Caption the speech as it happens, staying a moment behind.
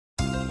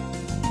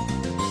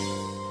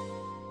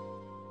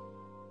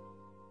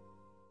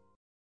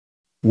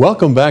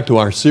Welcome back to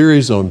our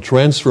series on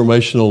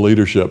transformational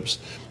leaderships.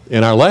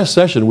 In our last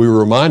session, we were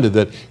reminded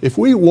that if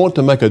we want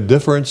to make a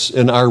difference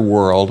in our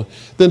world,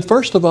 then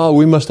first of all,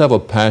 we must have a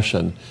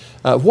passion.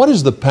 What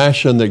is the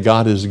passion that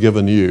God has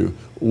given you?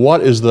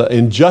 What is the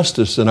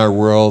injustice in our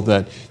world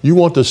that you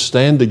want to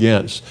stand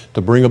against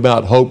to bring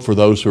about hope for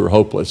those who are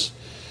hopeless?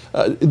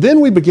 Then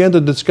we began to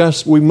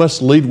discuss we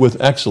must lead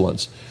with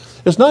excellence.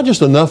 It's not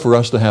just enough for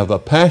us to have a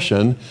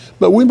passion,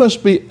 but we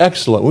must be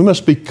excellent. We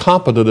must be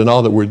competent in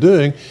all that we're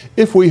doing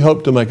if we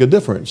hope to make a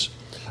difference.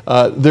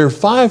 There are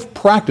 5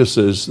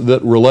 practices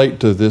that relate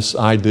to this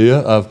idea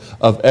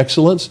of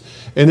excellence,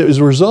 and it is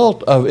a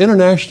result of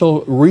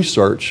international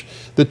research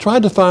that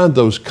tried to find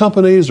those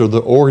companies or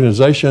the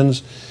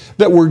organizations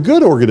that were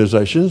good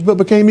organizations but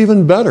became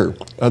even better,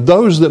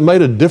 those that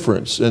made a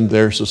difference in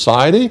their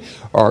society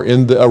or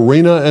in the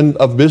arena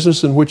of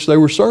business in which they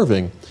were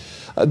serving.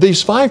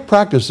 These 5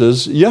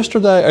 practices,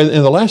 yesterday,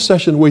 in the last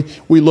session,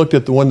 we looked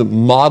at the one that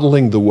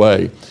modeling the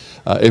way.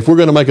 If we're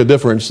going to make a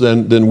difference,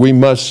 then we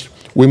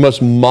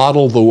must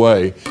model the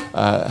way.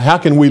 How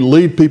can we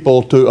lead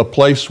people to a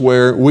place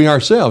where we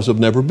ourselves have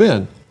never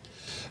been?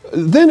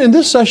 Then in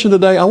this session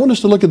today, I want us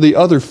to look at the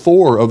other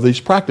 4 of these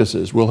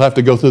practices. We'll have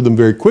to go through them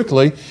very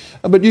quickly,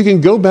 but you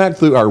can go back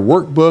through our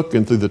workbook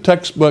and through the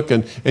textbook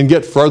and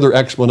get further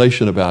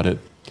explanation about it.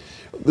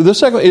 The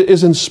second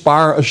is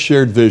inspire a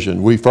shared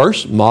vision. We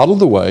first model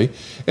the way,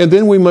 and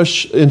then we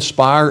must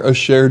inspire a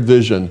shared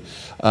vision.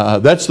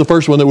 That's the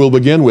first one that we'll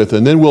begin with,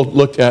 and then we'll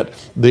look at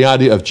the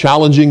idea of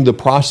challenging the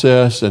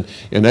process and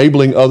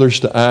enabling others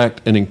to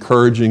act and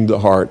encouraging the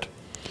heart.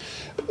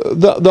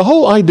 The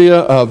whole idea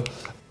of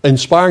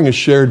inspiring a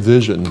shared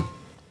vision.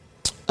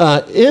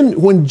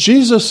 When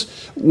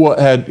Jesus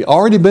had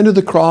already been to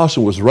the cross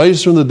and was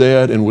raised from the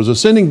dead and was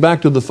ascending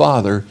back to the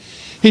Father,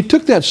 He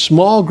took that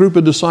small group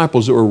of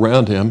disciples that were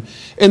around Him,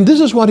 and this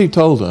is what He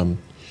told them.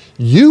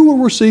 You will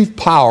receive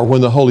power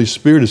when the Holy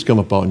Spirit has come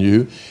upon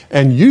you,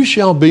 and you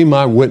shall be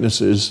my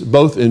witnesses,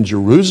 both in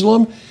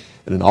Jerusalem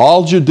and in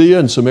all Judea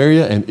and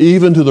Samaria, and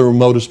even to the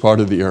remotest part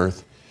of the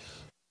earth.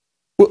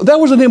 Well, that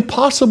was an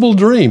impossible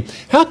dream.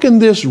 How can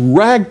this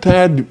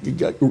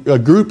ragtag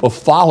group of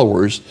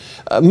followers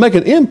make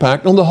an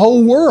impact on the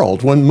whole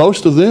world when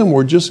most of them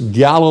were just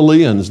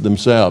Galileans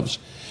themselves?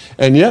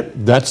 And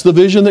yet, that's the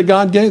vision that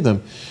God gave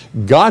them.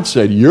 God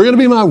said, you're going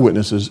to be my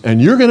witnesses,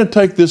 and you're going to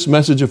take this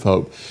message of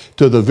hope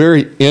to the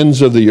very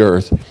ends of the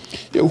earth.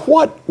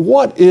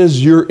 What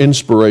is your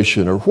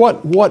inspiration, or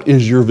what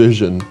is your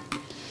vision?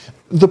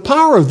 The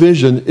power of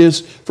vision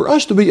is for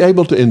us to be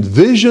able to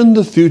envision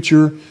the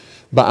future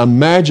by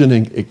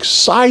imagining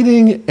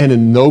exciting and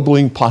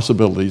ennobling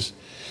possibilities.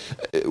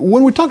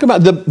 When we talk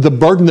about the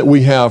burden that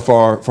we have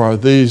for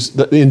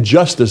the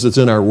injustice that's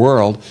in our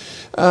world,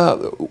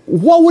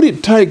 what would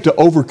it take to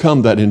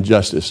overcome that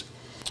injustice?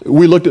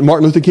 We looked at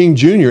Martin Luther King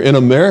Jr. in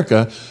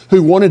America,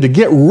 who wanted to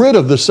get rid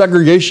of the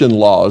segregation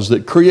laws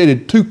that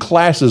created 2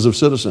 classes of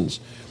citizens.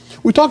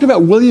 We talked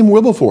about William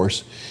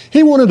Wilberforce.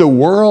 He wanted a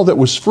world that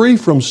was free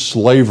from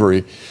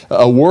slavery,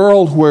 a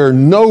world where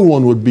no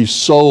one would be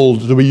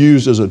sold to be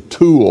used as a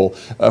tool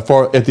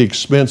at the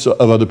expense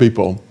of other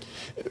people.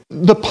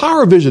 The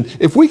power of vision,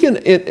 if we can,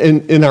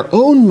 in our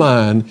own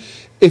mind,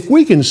 if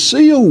we can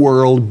see a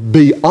world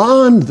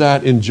beyond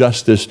that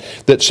injustice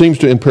that seems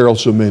to imperil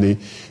so many,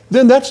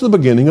 then that's the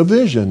beginning of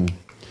vision.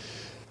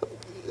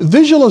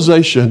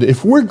 Visualization,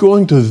 if we're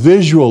going to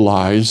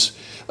visualize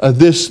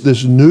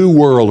this new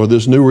world or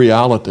this new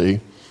reality,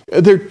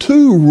 there are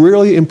 2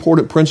 really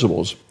important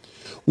principles.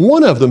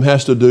 One of them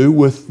has to do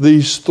with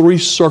these 3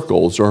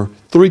 circles or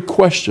 3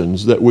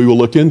 questions that we will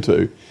look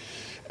into.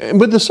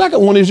 But the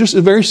second one is just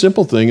a very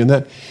simple thing, in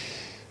that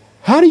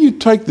how do you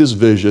take this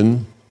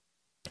vision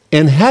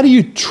and how do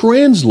you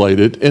translate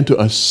it into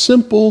a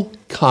simple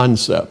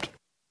concept?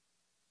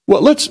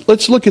 Well,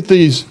 let's look at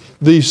these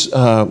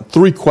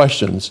 3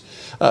 questions.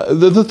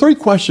 The 3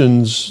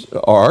 questions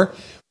are,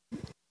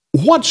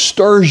 what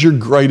stirs your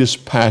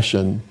greatest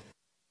passion?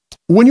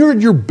 When you're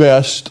at your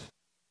best,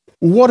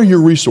 what are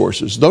your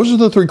resources? Those are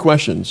the 3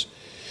 questions.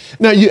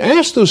 Now, you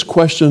ask those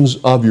questions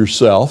of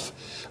yourself,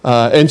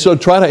 and so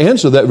try to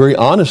answer that very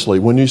honestly.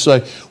 When you say,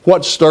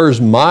 what stirs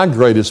my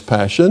greatest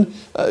passion?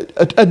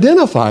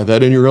 Identify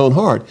that in your own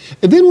heart.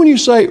 And then when you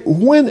say,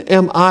 when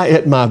am I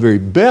at my very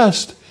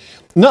best?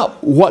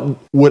 Not what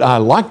would I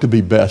like to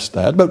be best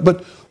at,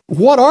 but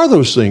what are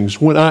those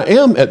things when I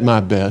am at my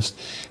best?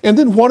 And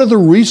then what are the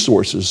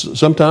resources?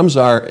 Sometimes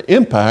our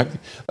impact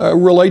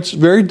relates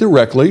very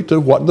directly to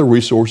what the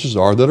resources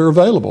are that are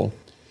available.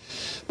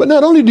 But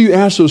not only do you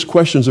ask those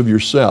questions of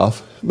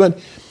yourself, but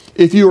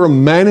if you're a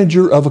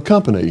manager of a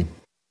company,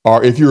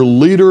 or if you're a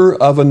leader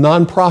of a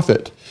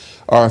nonprofit,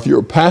 or if you're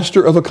a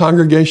pastor of a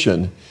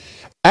congregation,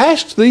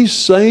 ask these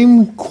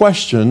same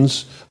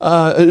questions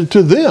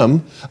to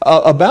them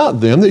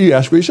about them that you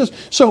ask for yourself.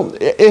 So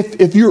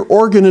if your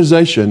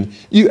organization,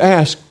 you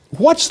ask,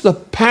 what's the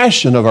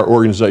passion of our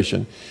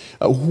organization?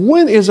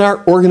 When is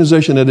our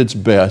organization at its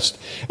best?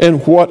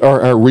 And what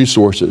are our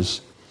resources?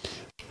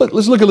 But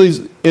let's look at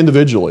these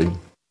individually.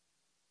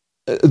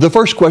 The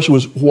first question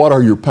was, what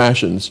are your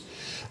passions?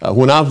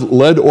 When I've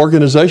led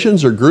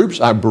organizations or groups,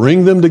 I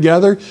bring them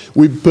together.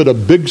 We put a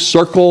big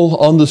circle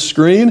on the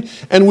screen,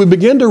 and we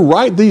begin to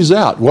write these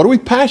out. What are we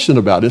passionate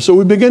about? And so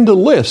we begin to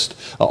list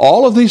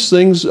all of these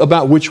things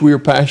about which we are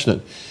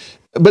passionate.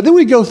 But then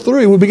we go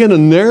through and we begin to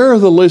narrow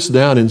the list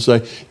down and say,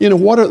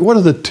 what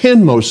are the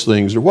 10 most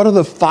things, or what are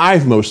the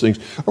 5 most things,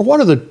 or what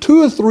are the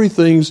 2 or 3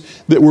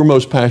 things that we're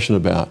most passionate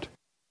about?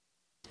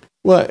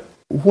 Well,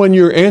 when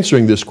you're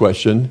answering this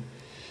question,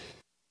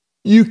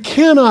 you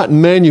cannot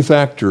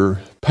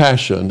manufacture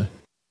passion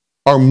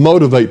or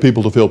motivate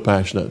people to feel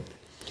passionate.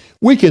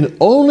 We can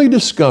only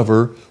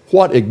discover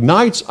what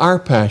ignites our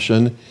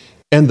passion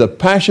and the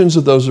passions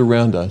of those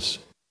around us.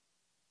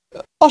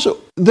 Also,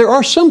 there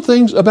are some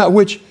things about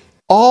which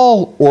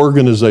all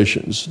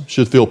organizations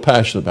should feel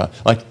passionate about,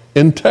 like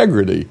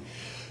integrity.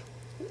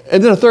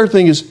 And then a third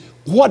thing is,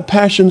 what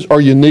passions are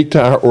unique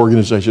to our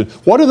organization?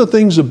 What are the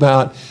things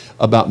about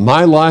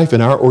my life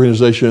and our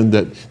organization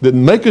that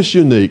make us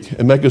unique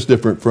and make us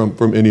different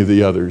from any of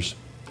the others?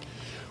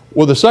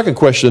 Well, the second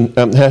question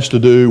has to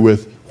do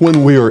with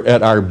when we are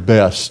at our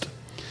best.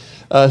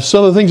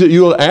 Some of the things that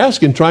you will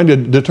ask in trying to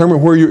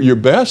determine where you're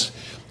best,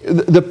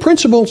 the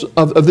principles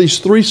of these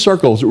 3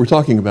 circles that we're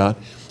talking about,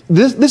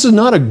 this is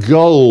not a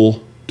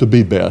goal to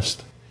be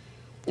best.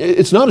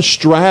 It's not a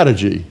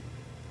strategy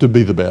to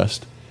be the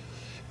best.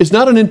 It's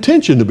not an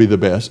intention to be the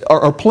best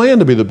or a plan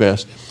to be the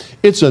best.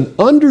 It's an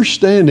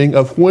understanding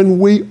of when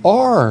we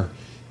are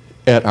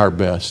at our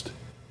best.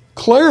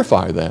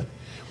 Clarify that.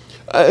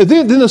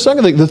 Then the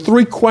second thing, the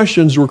 3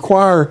 questions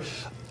require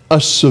a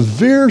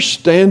severe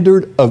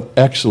standard of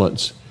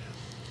excellence.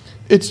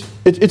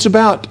 It's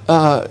about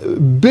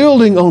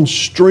building on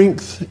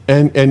strength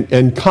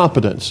and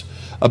competence,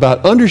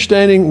 about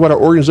understanding what our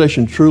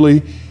organization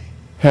truly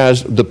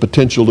has the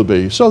potential to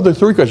be. So the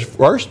 3 questions.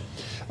 First,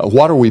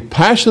 what are we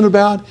passionate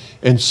about?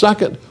 And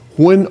second,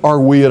 when are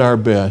we at our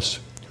best?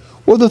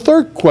 Well, the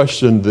third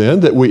question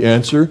then that we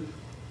answer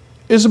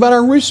is about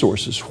our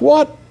resources.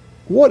 What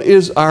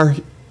is our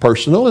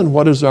personal and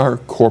what is our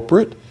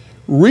corporate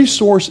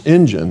resource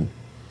engine?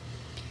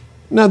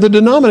 Now, the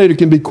denominator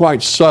can be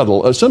quite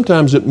subtle.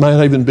 Sometimes it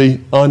might even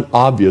be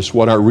unobvious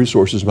what our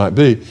resources might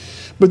be.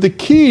 But the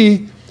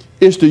key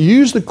is to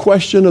use the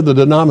question of the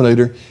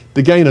denominator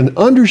to gain an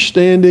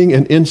understanding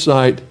and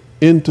insight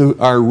into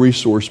our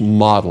resource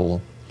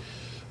model.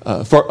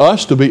 For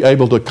us to be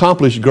able to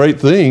accomplish great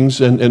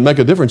things and make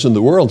a difference in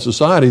the world and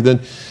society,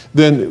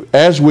 then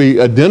as we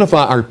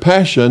identify our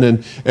passion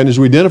and as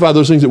we identify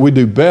those things that we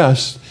do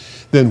best,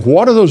 then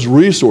what are those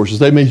resources?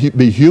 They may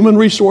be human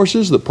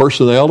resources, the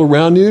personnel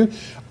around you.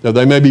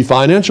 They may be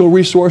financial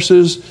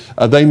resources.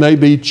 They may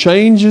be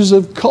changes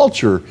of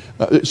culture.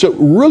 So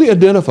really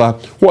identify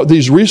what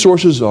these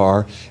resources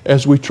are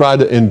as we try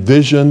to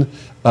envision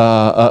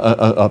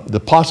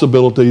the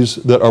possibilities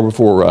that are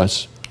before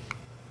us.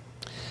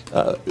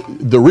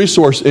 The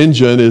resource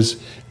engine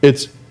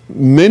it's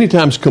many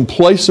times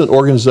complacent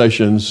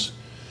organizations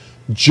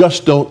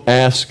just don't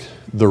ask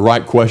the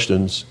right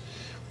questions.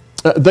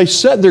 They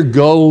set their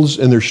goals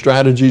and their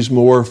strategies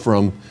more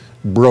from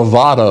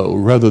bravado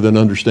rather than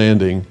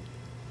understanding.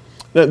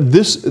 Now,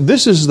 this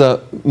is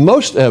the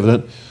most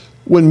evident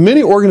when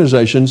many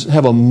organizations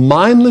have a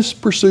mindless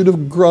pursuit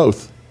of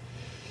growth.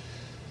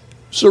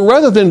 So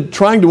rather than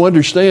trying to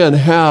understand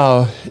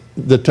how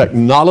the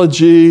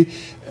technology,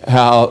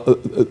 how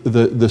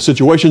the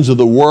situations of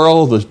the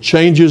world, the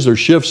changes or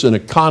shifts in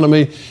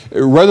economy,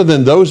 rather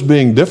than those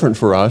being different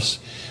for us,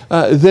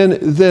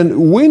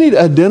 then we need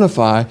to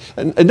identify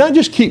and not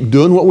just keep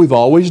doing what we've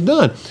always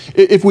done.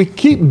 If we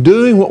keep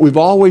doing what we've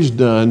always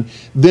done,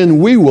 then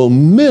we will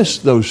miss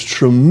those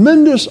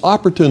tremendous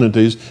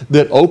opportunities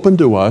that open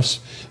to us,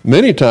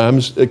 many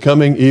times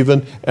coming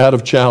even out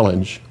of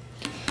challenge.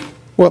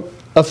 Well,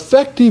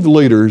 effective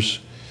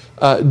leaders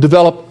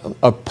develop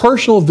a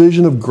personal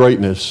vision of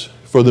greatness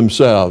for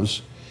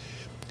themselves,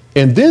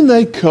 and then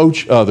they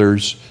coach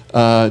others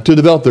to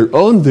develop their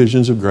own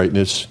visions of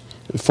greatness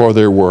for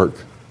their work.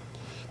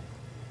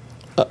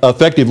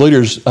 Effective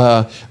leaders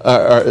are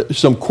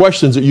some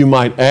questions that you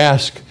might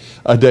ask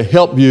to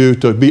help you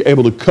to be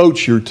able to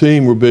coach your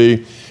team would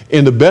be,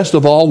 in the best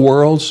of all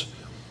worlds,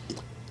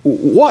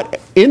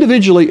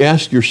 individually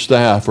ask your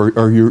staff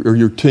or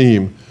your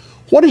team,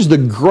 what is the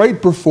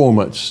great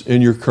performance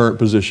in your current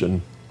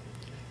position?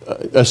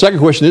 A second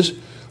question is,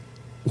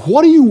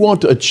 what do you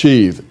want to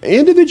achieve?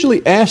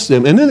 Individually ask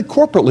them, and then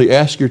corporately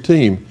ask your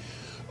team,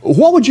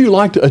 what would you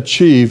like to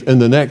achieve in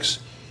the next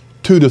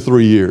 2 to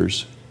 3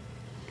 years?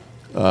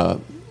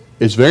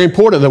 It's very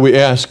important that we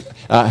ask,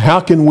 how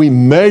can we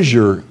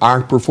measure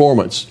our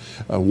performance?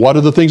 What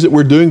are the things that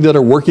we're doing that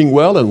are working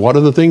well, and what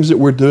are the things that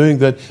we're doing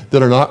that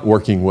are not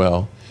working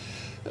well?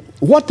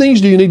 What things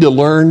do you need to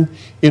learn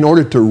in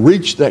order to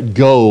reach that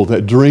goal,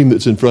 that dream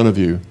that's in front of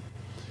you?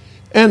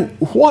 And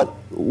what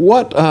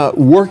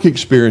work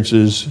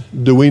experiences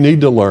do we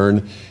need to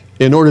learn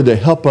in order to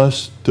help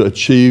us to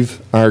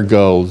achieve our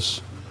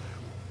goals?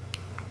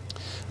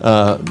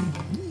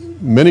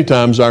 Many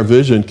times our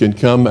vision can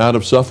come out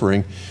of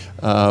suffering.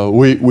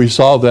 We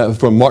saw that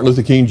from Martin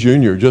Luther King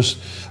Jr.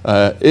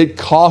 It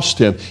cost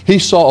him. He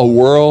saw a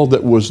world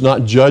that was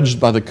not judged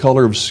by the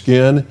color of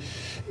skin.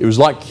 It was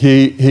like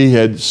he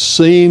had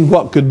seen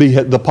what could be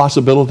the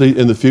possibility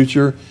in the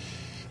future,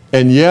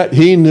 and yet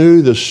he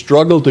knew the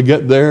struggle to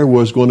get there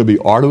was going to be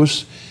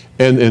arduous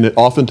and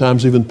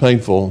oftentimes even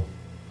painful.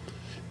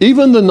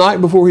 Even the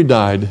night before he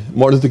died,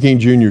 Martin Luther King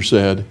Jr.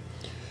 said,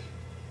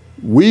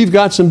 "We've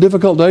got some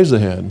difficult days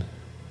ahead,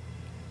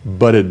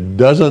 but it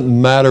doesn't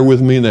matter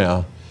with me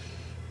now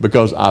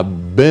because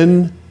I've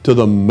been to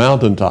the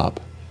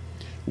mountaintop.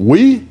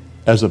 We,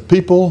 as a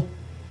people,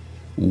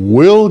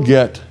 will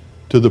get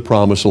to the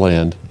promised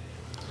land."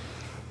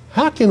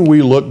 How can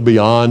we look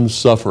beyond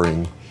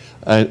suffering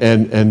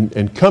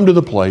and come to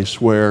the place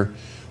where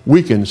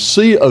we can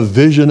see a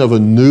vision of a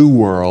new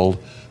world,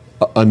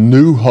 a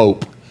new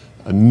hope,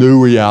 a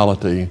new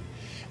reality?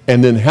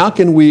 And then how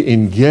can we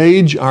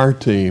engage our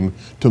team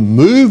to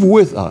move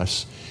with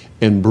us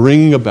in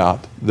bringing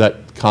about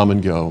that common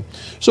goal?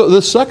 So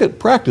the second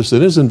practice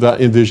then is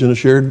envision a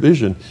shared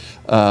vision.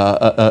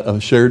 The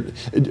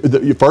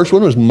first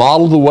one was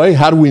model the way.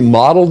 How do we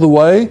model the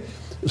way?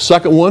 The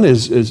second one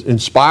is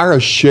inspire a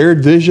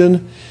shared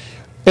vision.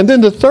 And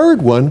then the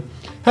third one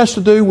has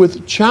to do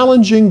with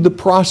challenging the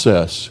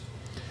process.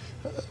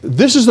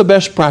 This is the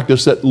best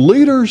practice, that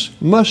leaders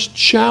must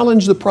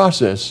challenge the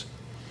process.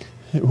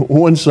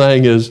 One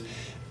saying is,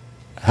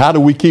 how do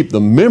we keep the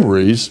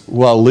memories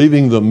while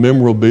leaving the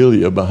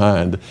memorabilia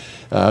behind?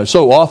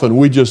 So often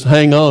we just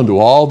hang on to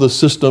all the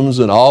systems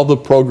and all the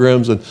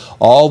programs and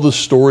all the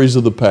stories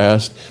of the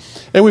past,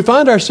 and we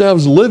find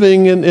ourselves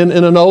living in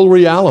an old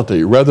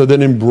reality rather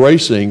than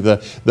embracing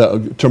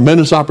the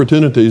tremendous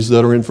opportunities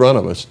that are in front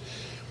of us.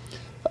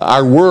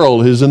 Our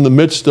world is in the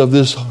midst of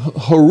this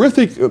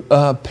horrific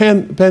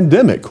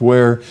pandemic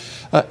where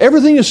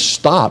everything is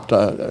stopped.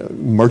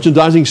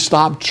 Merchandising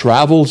stopped,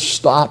 travel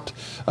stopped.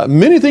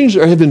 Many things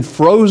have been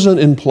frozen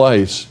in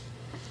place.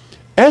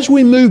 As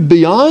we move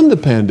beyond the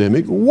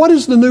pandemic, what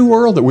is the new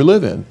world that we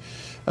live in?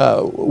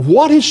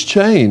 What has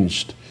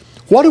changed?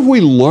 What have we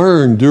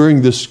learned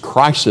during this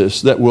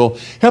crisis that will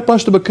help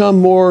us to become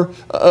more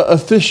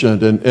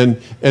efficient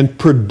and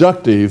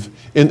productive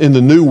in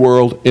the new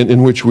world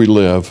in which we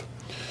live?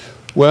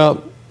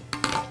 Well,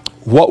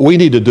 what we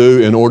need to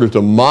do in order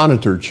to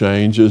monitor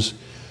change is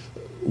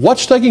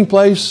what's taking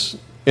place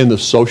in the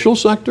social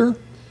sector,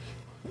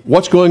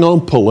 what's going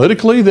on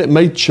politically that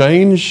may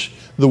change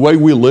the way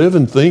we live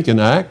and think and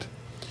act.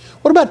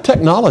 What about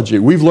technology?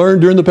 We've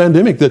learned during the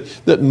pandemic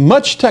that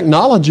much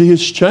technology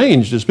has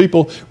changed as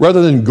people,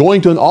 rather than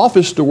going to an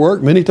office to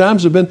work, many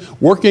times have been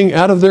working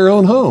out of their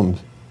own homes.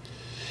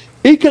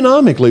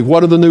 Economically,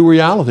 what are the new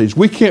realities?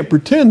 We can't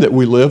pretend that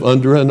we live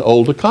under an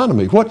old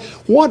economy.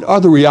 What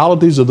are the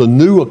realities of the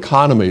new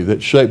economy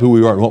that shape who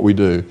we are and what we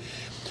do?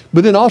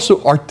 But then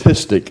also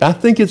artistic. I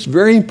think it's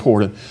very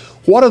important.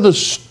 What are the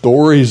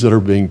stories that are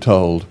being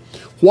told?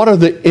 What are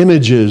the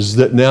images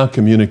that now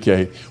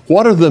communicate?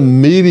 What are the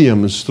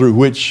mediums through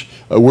which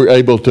we're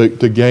able to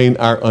gain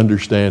our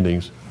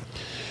understandings?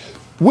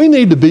 We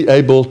need to be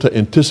able to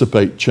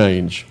anticipate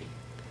change.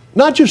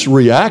 Not just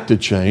react to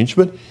change,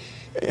 but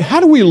how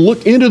do we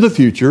look into the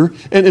future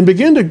and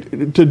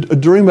begin to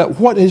dream about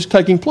what is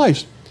taking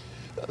place?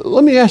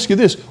 Let me ask you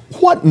this.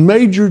 What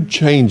major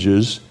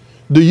changes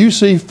do you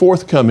see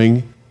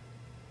forthcoming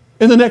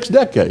in the next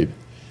decade?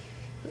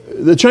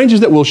 The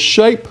changes that will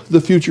shape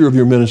the future of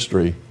your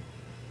ministry.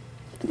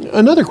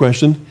 Another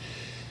question,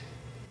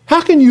 how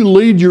can you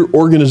lead your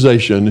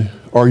organization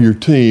or your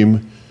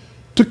team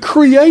to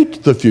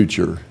create the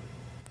future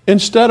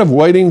instead of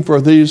waiting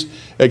for these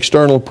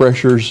external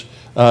pressures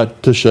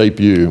to shape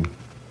you?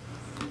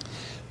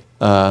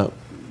 Well,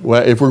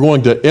 if we're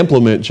going to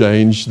implement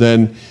change,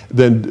 then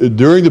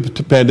during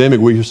the pandemic,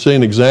 we've seen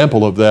an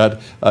example of that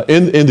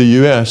in the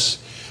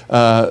U.S.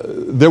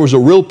 There was a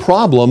real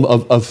problem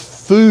of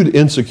food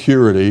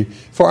insecurity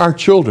for our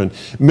children.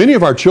 Many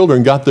of our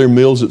children got their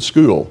meals at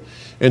school.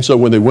 And so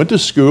when they went to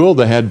school,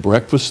 they had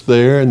breakfast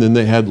there and then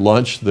they had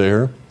lunch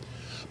there.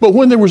 But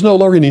when there was no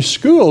longer any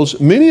schools,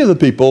 many of the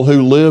people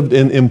who lived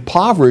in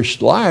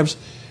impoverished lives,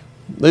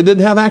 they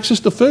didn't have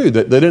access to food.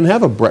 They didn't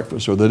have a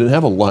breakfast or they didn't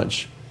have a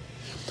lunch.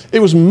 It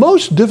was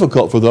most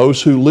difficult for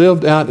those who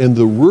lived out in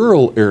the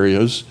rural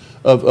areas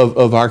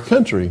of our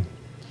country.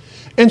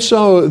 And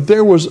so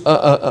there was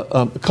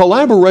a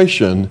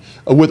collaboration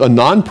with a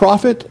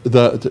nonprofit,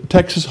 the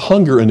Texas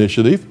Hunger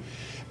Initiative,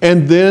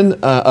 and then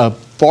a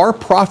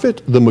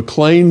for-profit, the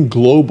McLean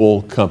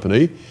Global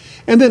Company,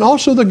 and then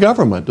also the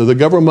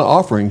government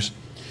offerings.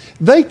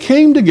 They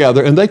came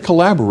together and they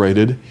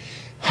collaborated.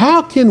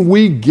 How can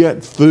we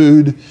get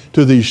food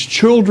to these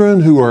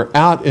children who are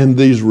out in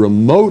these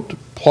remote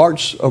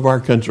parts of our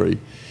country?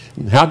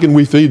 How can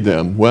we feed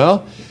them?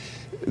 Well,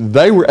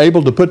 they were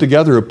able to put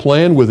together a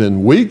plan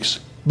within weeks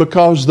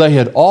because they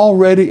had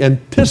already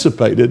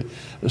anticipated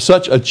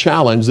such a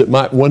challenge that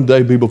might one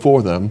day be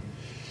before them.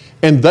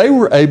 And they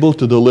were able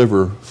to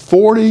deliver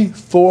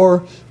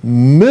 44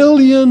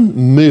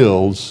 million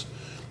meals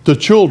to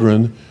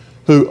children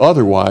who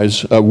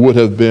otherwise would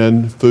have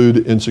been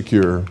food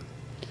insecure.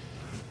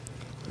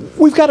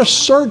 We've got to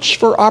search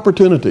for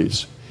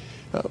opportunities.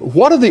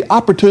 What are the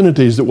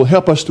opportunities that will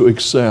help us to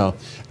excel?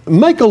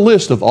 Make a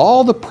list of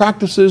all the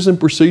practices and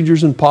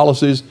procedures and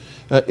policies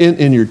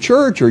in your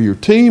church or your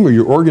team or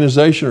your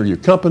organization or your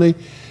company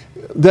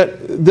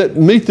that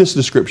meet this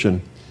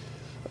description.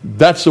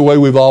 That's the way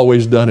we've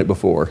always done it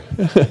before.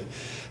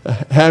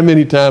 How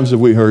many times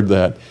have we heard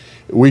that?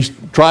 We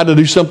try to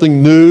do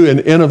something new and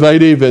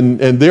innovative, and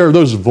there are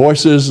those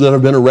voices that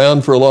have been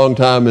around for a long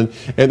time, and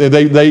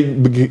they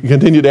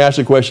continue to ask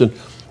the question,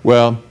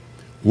 well,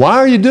 why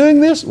are you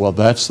doing this? Well,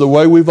 that's the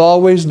way we've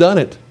always done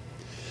it.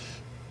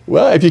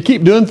 Well, if you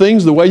keep doing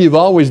things the way you've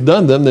always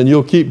done them, then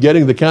you'll keep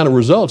getting the kind of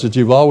results that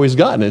you've always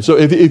gotten. And so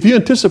if you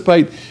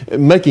anticipate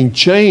making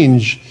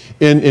change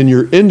in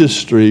your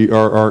industry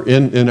or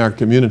in our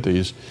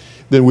communities,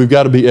 then we've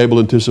got to be able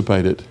to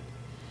anticipate it.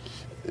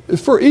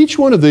 For each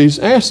one of these,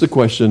 ask the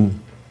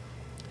question,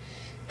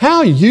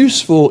 how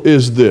useful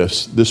is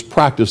this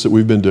practice that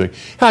we've been doing?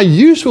 How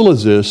useful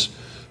is this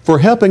for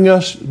helping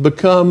us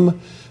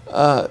become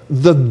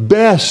the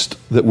best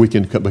that we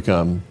can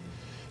become?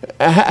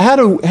 How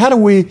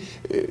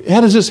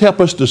does this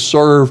help us to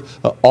serve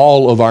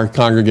all of our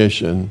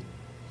congregation?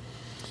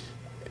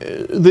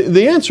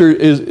 The answer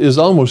is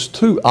almost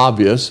too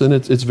obvious, and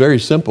it's very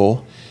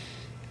simple.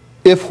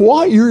 If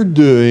what you're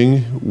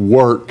doing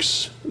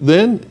works,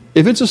 then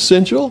if it's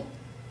essential,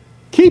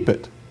 keep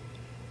it.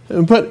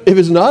 But if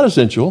it's not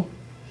essential,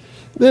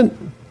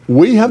 then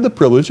we have the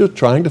privilege of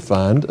trying to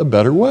find a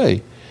better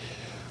way.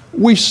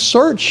 We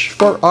search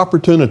for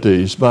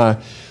opportunities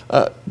by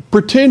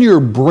pretend you're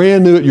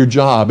brand new at your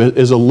job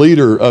as a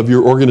leader of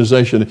your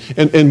organization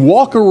and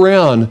walk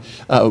around,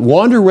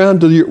 wander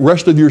around to the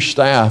rest of your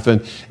staff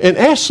and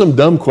ask some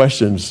dumb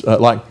questions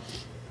like,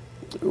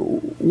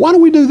 why do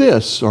we do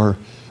this? Or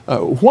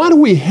why do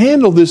we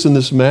handle this in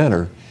this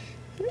manner?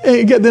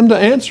 And get them to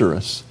answer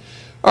us.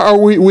 Or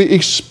we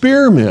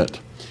experiment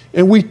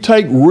and we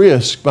take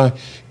risk by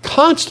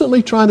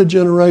constantly trying to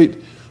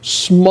generate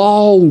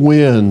small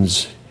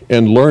wins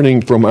and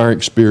learning from our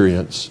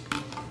experience.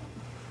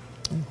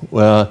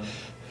 Well,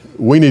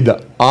 we need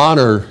to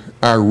honor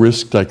our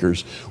risk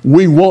takers.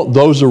 We want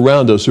those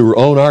around us who are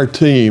on our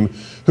team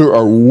who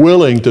are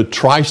willing to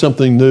try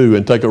something new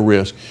and take a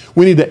risk.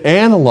 We need to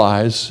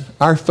analyze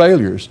our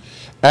failures.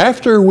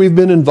 After we've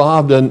been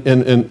involved in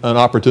an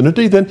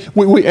opportunity, then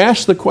we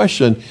ask the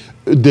question,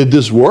 did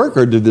this work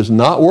or did this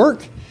not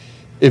work?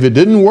 If it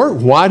didn't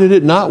work, why did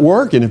it not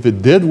work? And if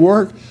it did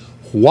work,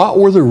 what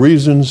were the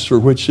reasons for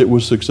which it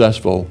was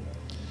successful?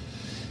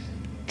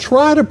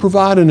 Try to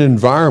provide an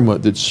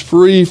environment that's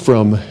free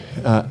from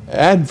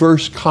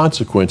adverse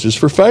consequences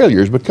for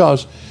failures,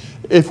 because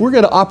if we're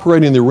going to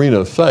operate in the arena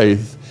of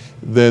faith,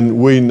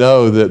 then we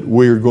know that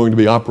we're going to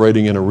be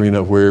operating in an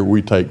arena where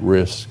we take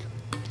risk.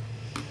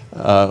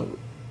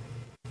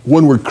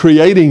 When we're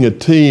creating a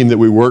team that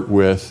we work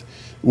with,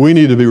 we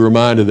need to be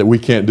reminded that we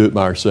can't do it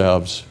by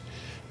ourselves.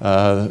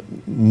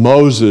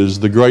 Moses,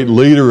 the great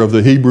leader of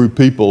the Hebrew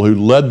people who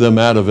led them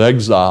out of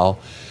exile,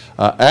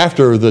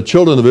 after the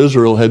children of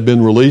Israel had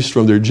been released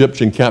from their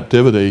Egyptian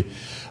captivity,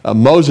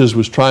 Moses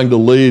was trying to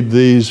lead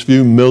these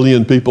few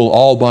million people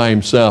all by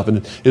himself.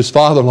 And his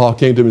father-in-law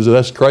came to him and said,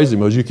 that's crazy,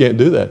 Moses, you can't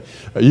do that.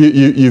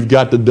 You've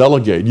got to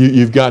delegate.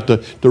 You've got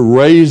to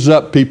raise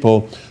up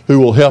people who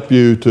will help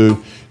you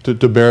to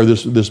bear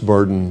this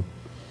burden.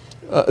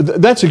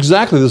 That's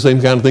exactly the same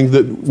kind of thing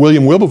that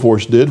William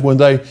Wilberforce did when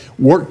they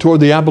worked toward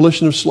the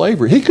abolition of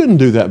slavery. He couldn't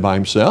do that by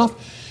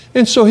himself.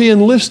 And so he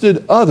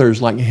enlisted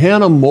others like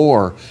Hannah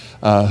More,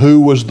 who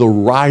was the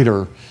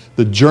writer,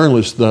 the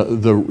journalist,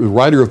 the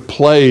writer of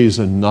plays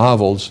and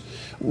novels.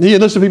 He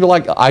enlisted people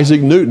like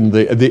Isaac Newton,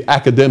 the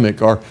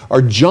academic,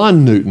 or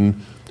John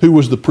Newton, who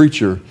was the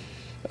preacher.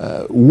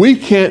 We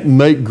can't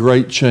make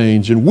great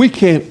change, and we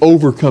can't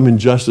overcome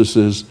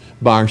injustices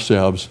by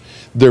ourselves.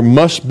 There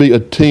must be a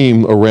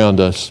team around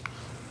us.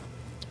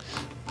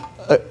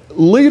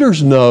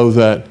 Leaders know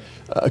that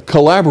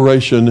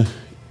collaboration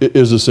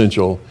is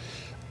essential.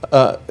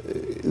 A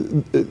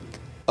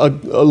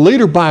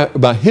leader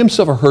by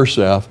himself or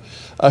herself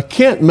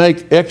can't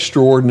make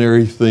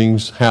extraordinary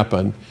things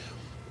happen.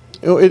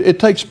 It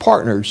takes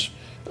partners.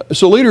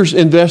 So leaders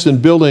invest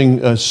in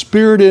building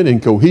spirited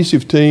and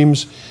cohesive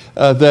teams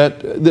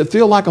that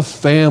feel like a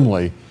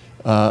family,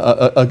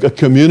 a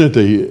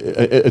community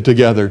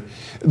together.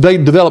 They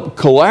develop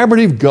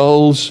collaborative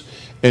goals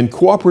and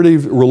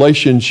cooperative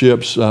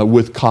relationships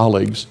with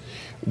colleagues.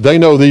 They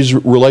know these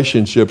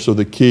relationships are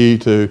the key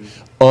to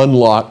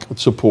unlock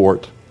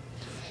support.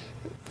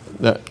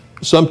 Now,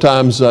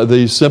 sometimes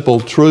these simple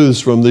truths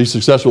from these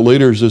successful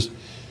leaders is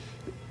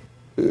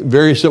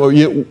very simple.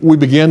 We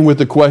begin with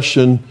the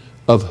question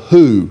of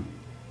who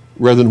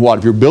rather than what.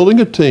 If you're building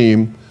a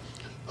team,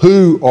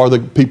 who are the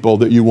people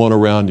that you want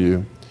around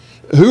you?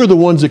 Who are the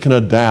ones that can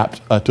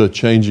adapt to a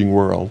changing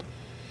world?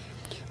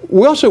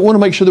 We also want to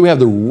make sure that we have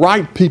the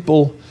right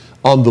people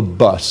on the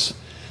bus.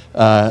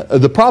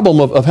 The problem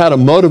of how to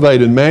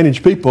motivate and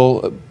manage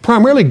people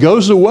primarily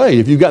goes away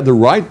if you've got the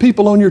right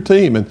people on your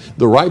team and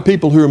the right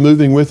people who are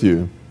moving with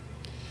you.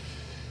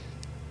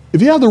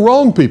 If you have the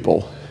wrong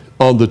people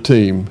on the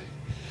team,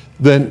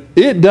 then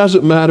it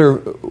doesn't matter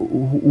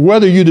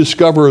whether you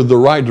discover the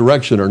right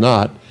direction or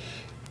not,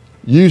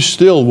 you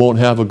still won't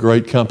have a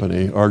great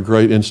company or a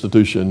great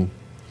institution.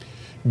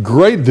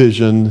 Great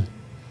vision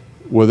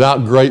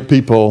without great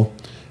people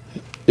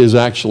is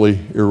actually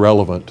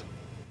irrelevant.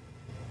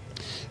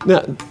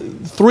 Now,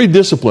 3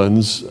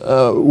 disciplines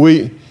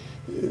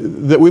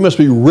that we must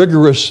be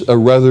rigorous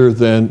rather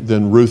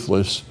than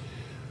ruthless.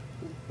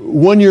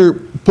 When you're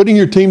putting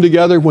your team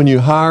together, when you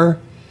hire,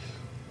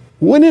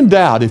 when in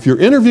doubt, if you're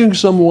interviewing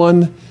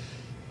someone,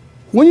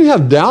 when you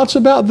have doubts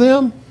about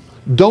them,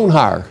 don't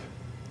hire.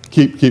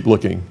 Keep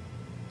looking.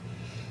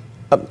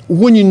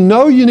 When you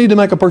know you need to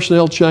make a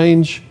personnel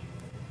change,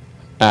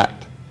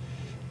 act.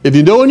 If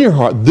you know in your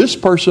heart this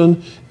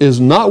person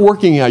is not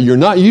working out, you're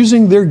not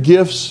using their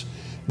gifts,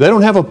 they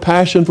don't have a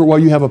passion for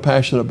what you have a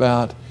passion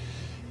about,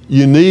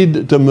 you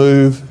need to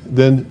move,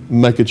 then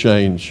make a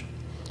change.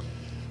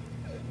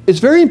 It's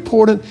very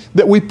important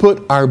that we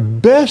put our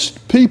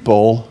best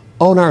people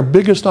on our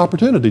biggest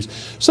opportunities.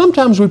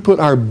 Sometimes we put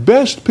our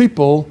best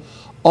people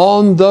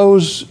on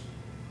those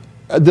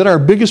that are our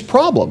biggest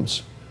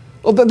problems.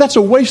 Well, that's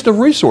a waste of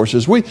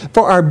resources.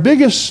 For our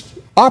biggest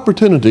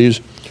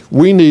opportunities,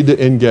 we need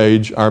to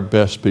engage our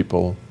best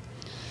people.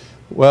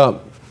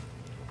 Well,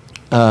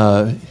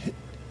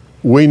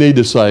 we need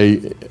to say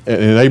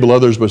and enable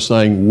others by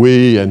saying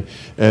we and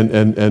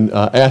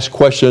ask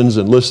questions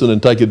and listen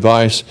and take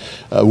advice.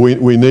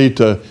 We need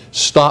to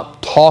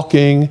stop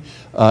talking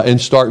and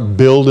start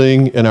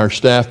building in our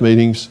staff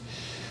meetings.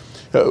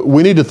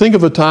 We need to think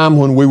of a time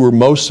when we were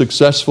most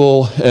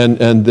successful and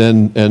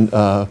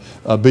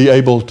be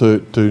able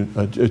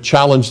to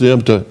challenge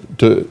them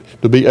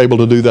to be able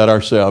to do that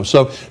ourselves.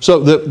 So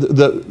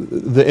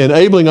the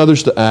enabling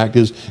others to act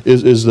is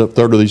the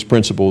third of these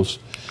principles.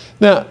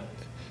 Now,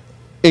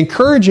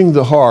 encouraging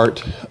the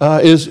heart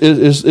is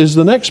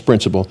the next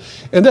principle,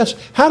 and that's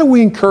how do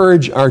we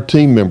encourage our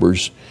team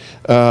members?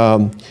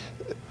 To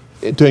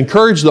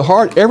encourage the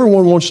heart,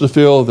 everyone wants to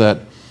feel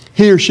that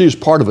he or she is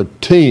part of a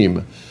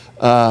team.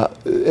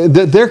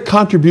 That their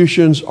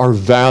contributions are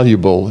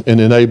valuable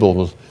and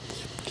enable.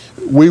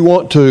 We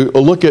want to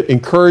look at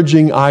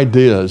encouraging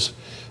ideas.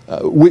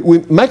 We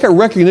make our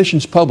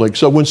recognitions public.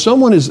 So when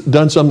someone has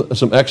done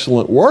some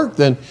excellent work,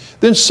 then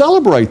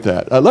celebrate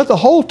that. Let the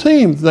whole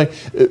team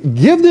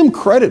give them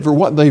credit for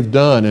what they've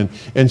done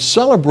and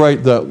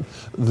celebrate the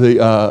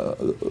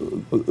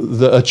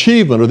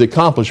achievement or the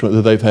accomplishment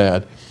that they've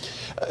had.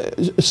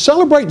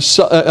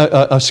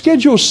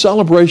 Schedule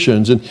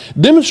celebrations and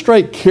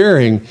demonstrate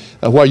caring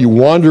while you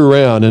wander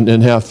around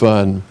and have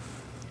fun.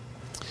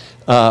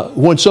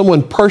 When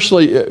someone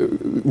personally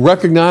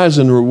recognize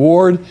and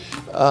reward,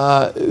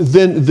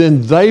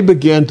 then they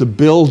begin to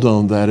build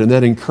on that, and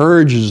that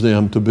encourages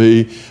them to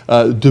be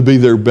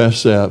their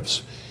best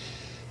selves.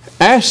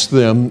 Ask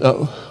them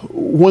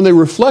when they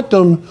reflect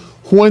on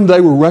when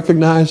they were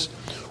recognized,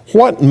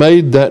 what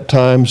made that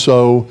time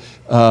so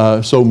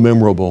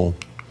memorable.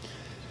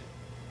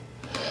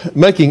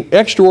 Making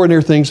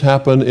extraordinary things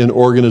happen in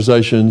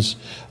organizations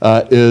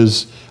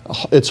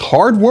it's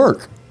hard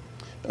work.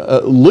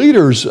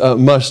 Leaders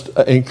must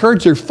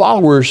encourage their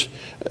followers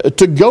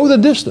to go the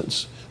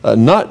distance,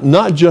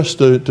 not just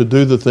to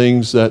do the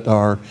things that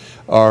are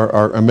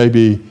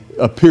maybe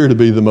appear to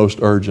be the most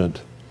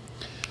urgent.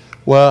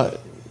 Well,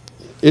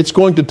 it's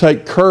going to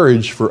take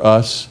courage for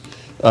us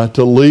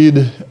to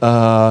lead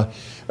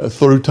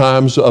through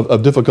times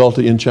of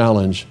difficulty and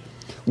challenge.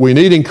 We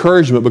need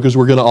encouragement because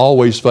we're going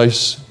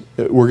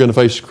to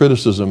face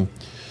criticism.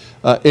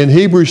 In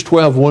Hebrews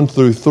 12, 1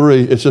 through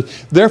 3, it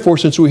says, "Therefore,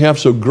 since we have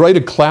so great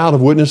a cloud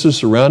of witnesses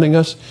surrounding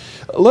us,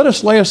 let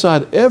us lay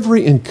aside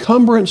every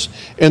encumbrance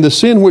and the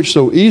sin which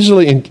so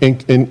easily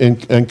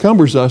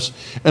encumbers us,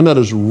 and let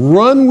us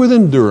run with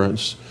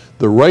endurance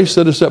the race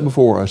that is set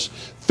before us,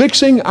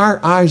 fixing our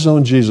eyes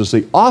on Jesus,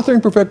 the author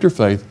and perfecter of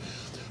faith,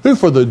 who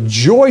for the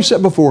joy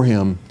set before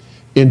him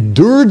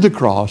endured the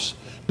cross,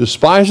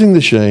 despising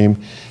the shame,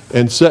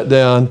 and sat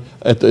down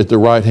at the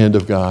right hand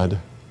of God."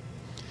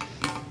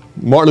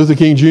 Martin Luther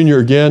King Jr.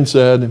 again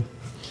said,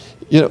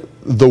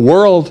 the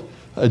world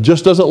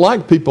just doesn't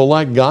like people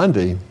like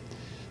Gandhi.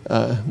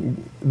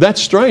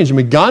 That's strange. I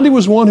mean, Gandhi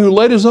was one who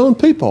led his own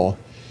people,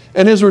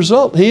 and as a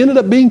result, he ended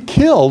up being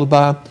killed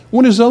by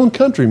one of his own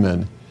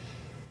countrymen.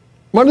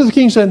 Martin Luther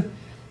King said,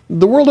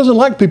 the world doesn't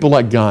like people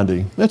like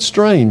Gandhi. That's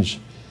strange.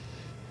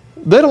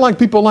 They don't like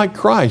people like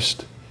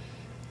Christ.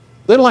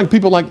 They don't like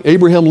people like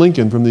Abraham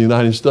Lincoln from the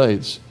United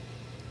States.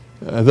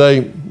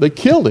 They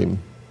killed him.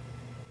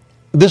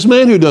 This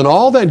man who done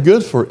all that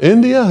good for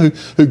India,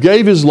 who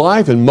gave his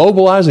life and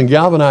mobilized and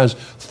galvanized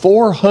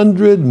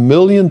 400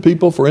 million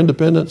people for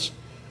independence,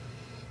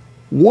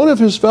 one of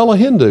his fellow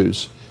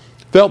Hindus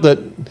felt that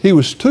he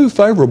was too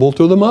favorable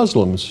to the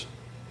Muslims.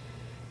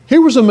 He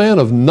was a man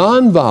of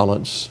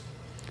nonviolence,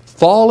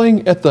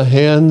 falling at the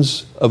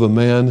hands of a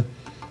man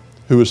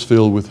who is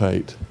filled with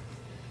hate.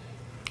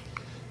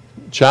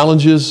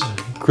 Challenges,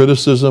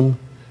 criticism,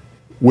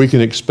 we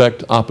can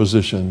expect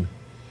opposition.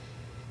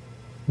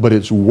 But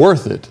it's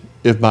worth it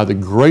if by the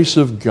grace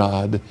of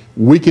God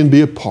we can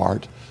be a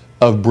part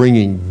of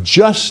bringing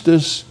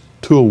justice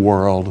to a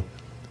world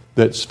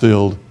that's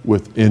filled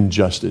with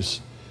injustice.